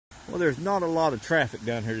Well, there's not a lot of traffic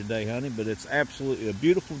down here today, honey, but it's absolutely a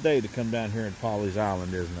beautiful day to come down here in Pawleys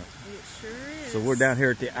Island, isn't it? It sure is. So we're down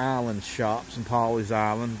here at the island shops in Pawleys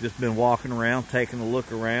Island. Just been walking around, taking a look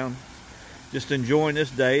around, just enjoying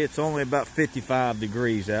this day. It's only about 55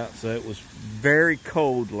 degrees out, so it was very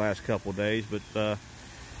cold the last couple of days, but a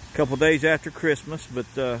couple of days after Christmas, but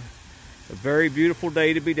a very beautiful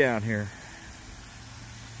day to be down here.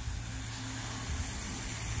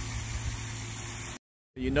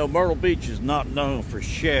 You know, Myrtle Beach is not known for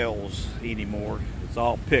shells anymore. It's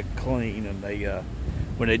all picked clean, and they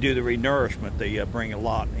when they do the renourishment, they bring a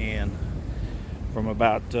lot in from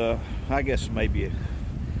about I guess maybe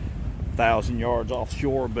 1,000 yards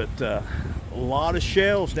offshore, but a lot of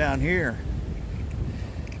shells down here.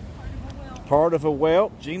 Part of a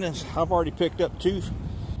whelk. Gina's, I've already picked up two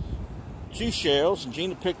shells, and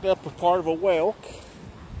Gina picked up a part of a whelk.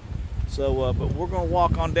 So, but we're going to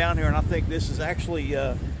walk on down here, and I think this is actually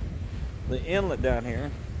the inlet down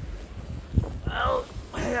here. Oh,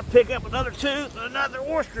 I gotta pick up another another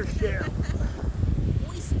oyster shell.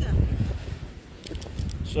 Oyster.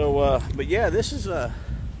 So, but yeah, this has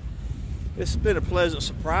been a pleasant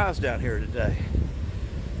surprise down here today,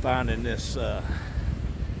 finding this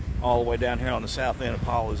all the way down here on the south end of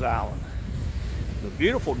Pawleys Island. It's a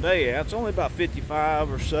beautiful day out. It's only about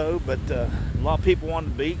 55 or so, but a lot of people on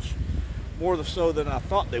the beach. More so than I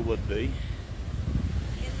thought they would be.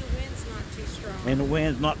 And the wind's not too strong. And the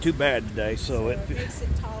wind's not too bad today, so it makes it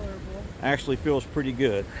tolerable. Actually feels pretty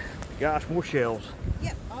good. Gosh, more shells.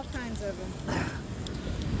 Yep, all kinds of them.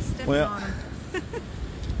 Stepping Well, on them.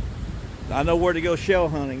 I know where to go shell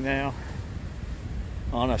hunting now.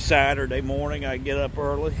 On a Saturday morning, I get up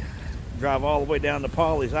early, drive all the way down to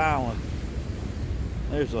Pawleys Island.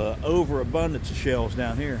 There's an overabundance of shells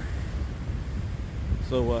down here.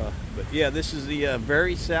 So, but yeah, this is the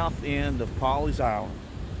very south end of Pawleys Island.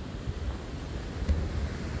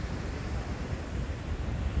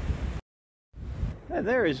 And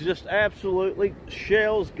there is just absolutely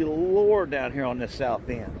shells galore down here on this south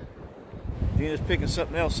end. Gina's picking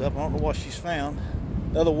something else up. I don't know what she's found.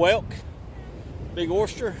 Another whelk, big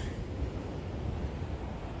oyster.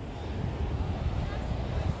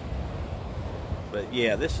 But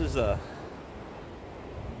yeah, this is a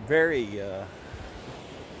very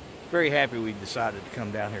happy we decided to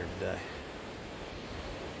come down here today.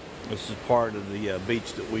 This is part of the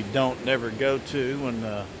beach that we never go to,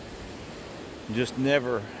 and just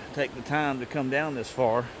never take the time to come down this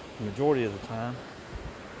far the majority of the time.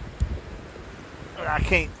 I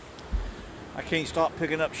can't stop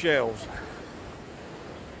picking up shells.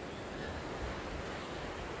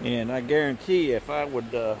 And I guarantee if I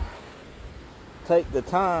would take the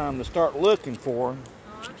time to start looking for them,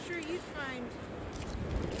 I'm sure you'd find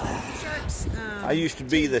sharks. I used to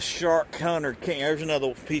be the shark hunter king. There's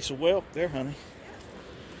another piece of whelk there, honey.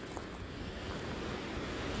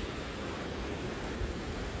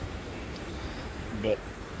 But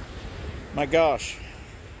my gosh,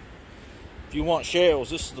 if you want shells,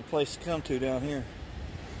 this is the place to come to down here.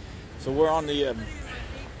 So we're on the Look at that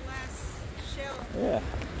big glass shell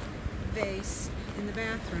vase in the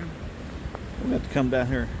bathroom. We have to come down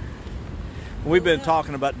here. We've been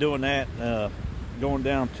talking about doing that, going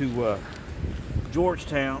down to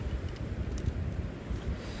Georgetown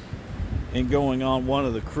and going on one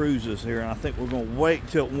of the cruises here. And I think we're going to wait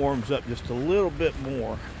till it warms up just a little bit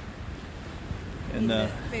more, and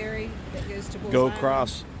that ferry that goes to Bull's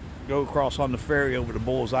go across on the ferry over to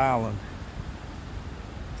Bull's Island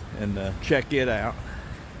and check it out.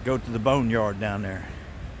 Go to the boneyard down there.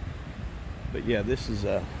 But yeah, this is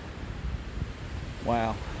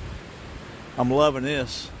wow. I'm loving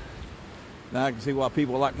this. Now I can see why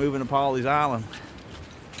people like moving to Pawleys Island.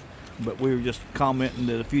 But we were just commenting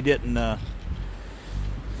that if you didn't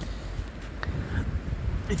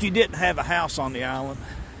have a house on the island,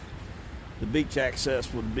 the beach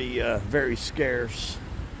access would be very scarce.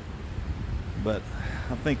 But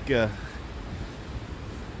I think if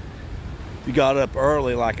you got up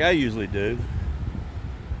early like I usually do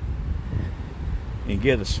and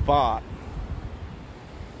get a spot,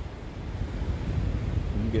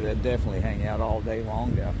 you could definitely hang out all day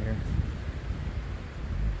long down here.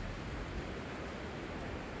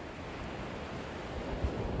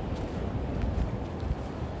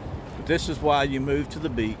 But this is why you move to the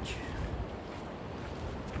beach.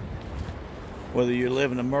 Whether you're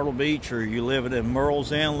living in Myrtle Beach or you're living in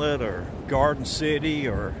Murrells Inlet or Garden City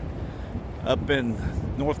or up in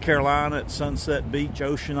North Carolina at Sunset Beach,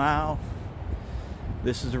 Ocean Isle,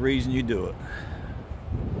 this is the reason you do it.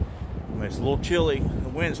 I mean, it's a little chilly. The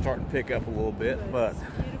wind's starting to pick up a little bit, but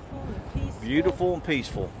beautiful and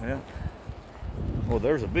peaceful. Yeah. Well,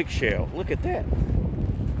 there's a big shell. Look at that.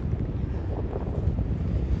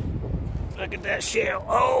 Look at that shell.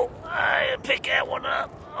 Oh, I didn't pick that one up.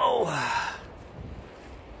 Oh.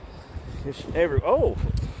 Oh.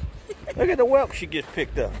 Look at the whelk she just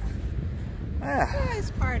picked up. Ah. Yeah,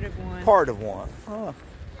 it's part of one. Part of one. Oh.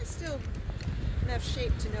 It's still enough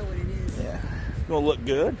shape to know what it is. Yeah. It's going to look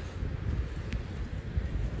good.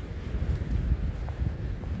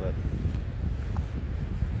 But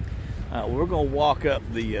we're going to walk up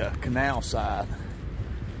the canal side.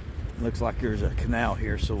 Looks like there's a canal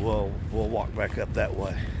here, so we'll walk back up that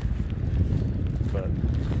way. But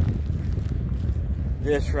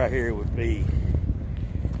this right here would be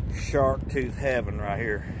shark tooth heaven right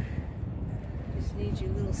here. Just need your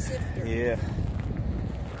little sifter. Yeah.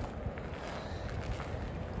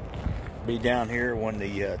 Be down here when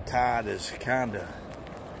the tide is kind of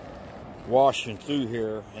washing through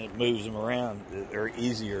here and it moves them around. They're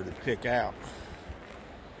easier to pick out.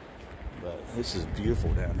 But this is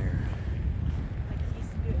beautiful down here. Like you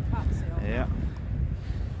used to do at Topsail. Yeah.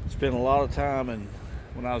 Spent a lot of time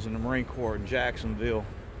when I was in the Marine Corps in Jacksonville,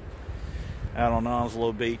 out on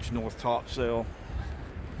Onslow Beach, North Topsail,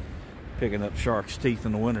 picking up shark's teeth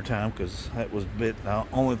in the wintertime because that was the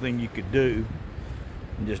only thing you could do.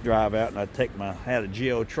 And just drive out, and I'd take I had a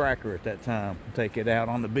geo tracker at that time, take it out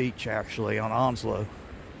on the beach actually on Onslow,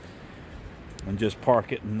 and just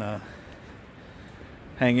park it and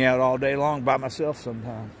hang out all day long by myself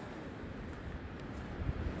sometimes.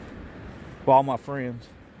 With all my friends.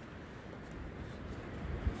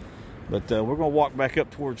 But we're going to walk back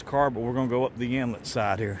up towards the car, but we're going to go up the inlet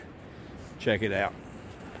side here. Check it out.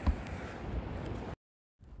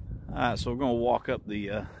 Alright, so we're going to walk up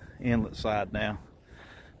the inlet side now.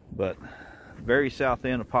 But very south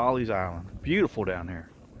end of Pawleys Island. Beautiful down here.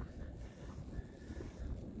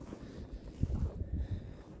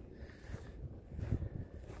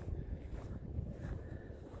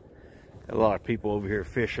 A lot of people over here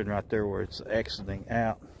fishing right there where it's exiting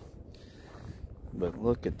out. But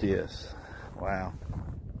look at this. Wow.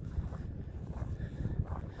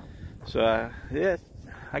 So yeah,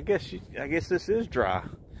 I guess this is dry.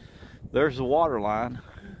 There's the water line.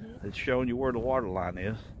 It's showing you where the water line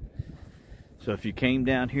is. So if you came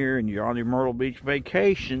down here and you're on your Myrtle Beach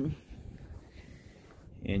vacation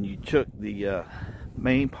and you took the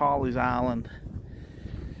main Pawleys Island,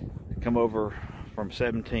 come over from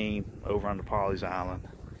 17 over onto Pawleys Island.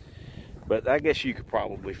 But I guess you could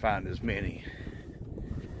probably find as many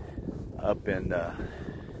up in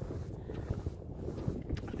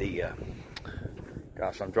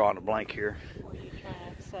gosh, I'm drawing a blank here. What are you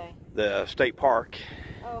trying to say? The state park.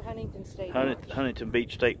 Oh, Huntington State. Huntington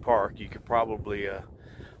Beach State Park. You could probably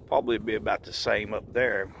be about the same up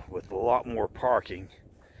there with a lot more parking.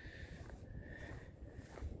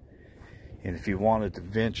 And if you wanted to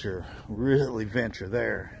really venture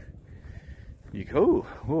there, you go,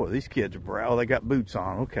 oh, these kids are brown. Oh, they got boots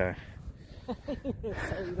on. Okay.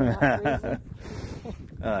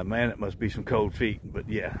 Man, it must be some cold feet. But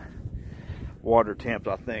yeah, water temp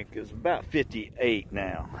I think is about 58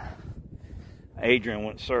 now. Adrian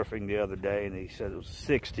went surfing the other day and he said it was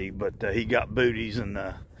 60, but he got booties and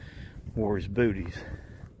wore his booties.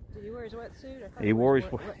 Did he wear his wetsuit? I thought He wore his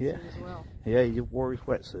wetsuit as well. Yeah, he wore his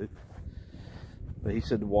wetsuit. But he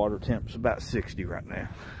said the water temp's about 60 right now.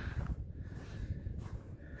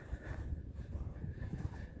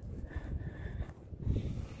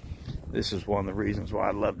 This is one of the reasons why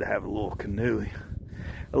I'd love to have a little canoe.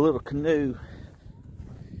 A little canoe.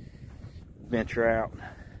 Venture out.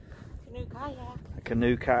 Canoe kayak. A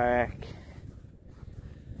canoe kayak.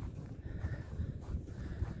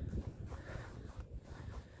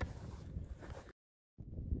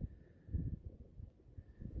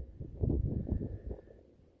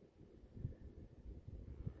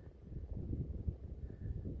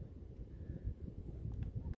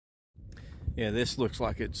 Yeah, this looks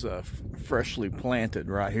like it's freshly planted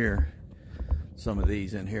right here. Some of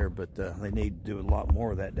these in here, but they need to do a lot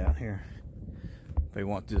more of that down here. If they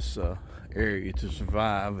want this area to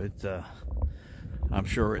survive, I'm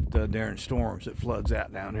sure during storms it floods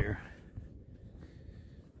out down here.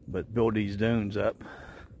 But build these dunes up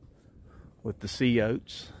with the sea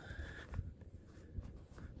oats.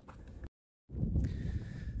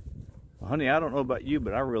 Well, honey, I don't know about you,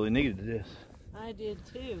 but I really needed this. I did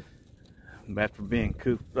too. After being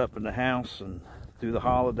cooped up in the house and through the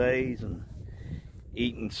holidays and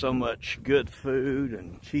eating so much good food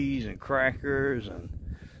and cheese and crackers and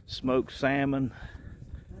smoked salmon.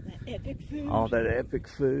 All that epic food. All that epic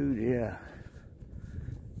food, yeah.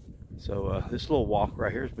 So this little walk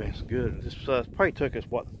right here has been good. This probably took us,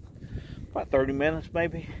 what, about 30 minutes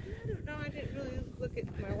maybe? I don't know, I didn't really look at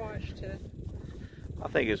my watch to... I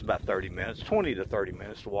think it's about 30 minutes, 20 to 30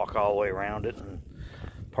 minutes to walk all the way around it and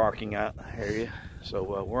parking out area.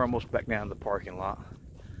 So we're almost back down to the parking lot.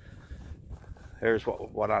 There's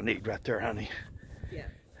what I need right there, honey. Yeah.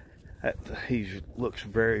 He looks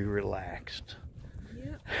very relaxed.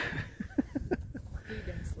 Yep.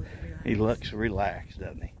 He does look relaxed. He looks relaxed,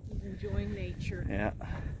 doesn't he? He's enjoying nature. Yeah.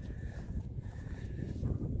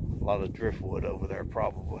 A lot of driftwood over there,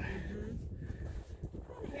 probably. Mm-hmm.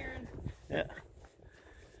 Hi, Heron. Yeah.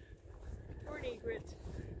 Or an egret.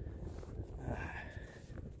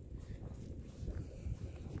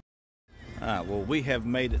 Well, we have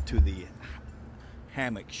made it to the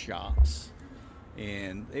Hammock shops,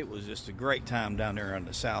 and it was just a great time down there on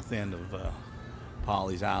the south end of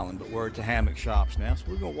Pawleys Island. But we're at the Hammock shops now, so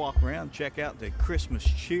we're gonna walk around, check out the Christmas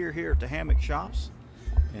cheer here at the Hammock shops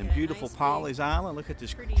in beautiful nice Pawleys Island. Look at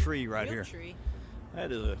this tree right here. Tree.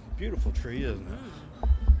 That is a beautiful tree, isn't it?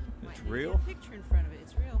 It's real. Get a picture in front of it.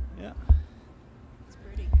 It's real. Yeah. It's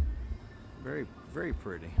pretty. Very, very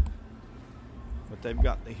pretty. But they've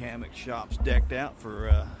got the Hammock shops decked out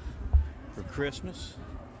for Christmas.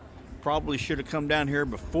 Probably should have come down here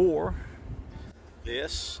before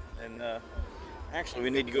this, and actually we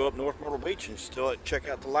need to go up North Myrtle Beach and still check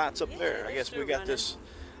out the lights up there. I guess we got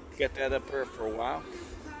that up there for a while.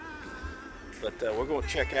 But we're going to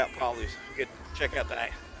check out check out the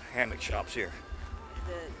Hammock shops here.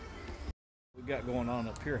 What we got going on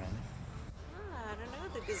up here, honey? I don't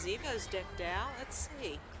know. The gazebo's decked out. Let's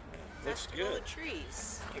see. Looks Festival good. of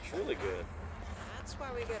trees. Looks really good. That's why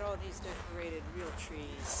we got all these decorated real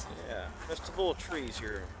trees. Yeah, Festival of Trees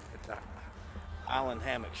here at the Island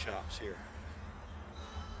Hammock shops here.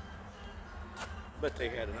 But they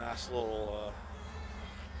had a nice little,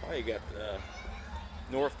 you got the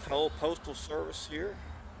North Pole Postal Service here.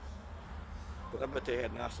 But I bet they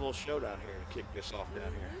had a nice little show down here to kick this off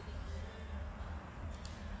down here.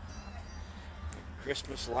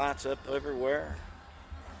 Christmas lights up everywhere.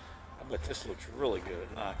 I bet this looks really good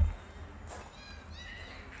at night.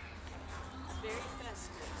 Very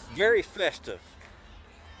festive. Very festive.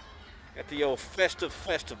 Got the old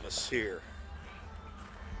Festivus here.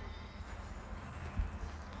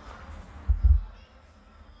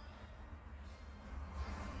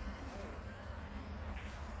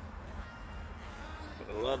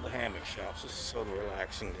 But I love the hammock shops. This is so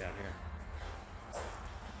relaxing down here.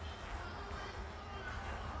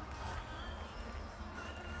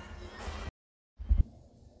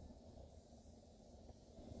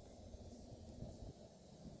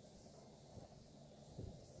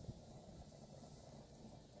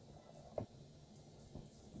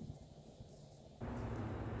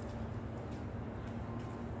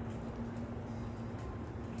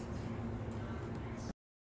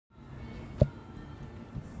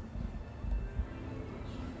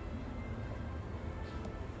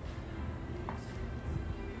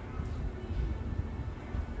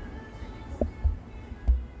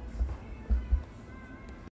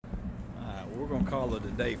 We're going to call it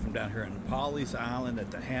a day from down here in Pawleys Island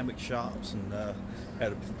at the Hammock shops, and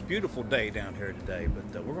had a beautiful day down here today.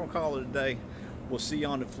 But we're going to call it a day. We'll see you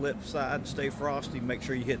on the flip side. Stay frosty. Make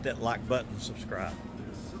sure you hit that like button and subscribe.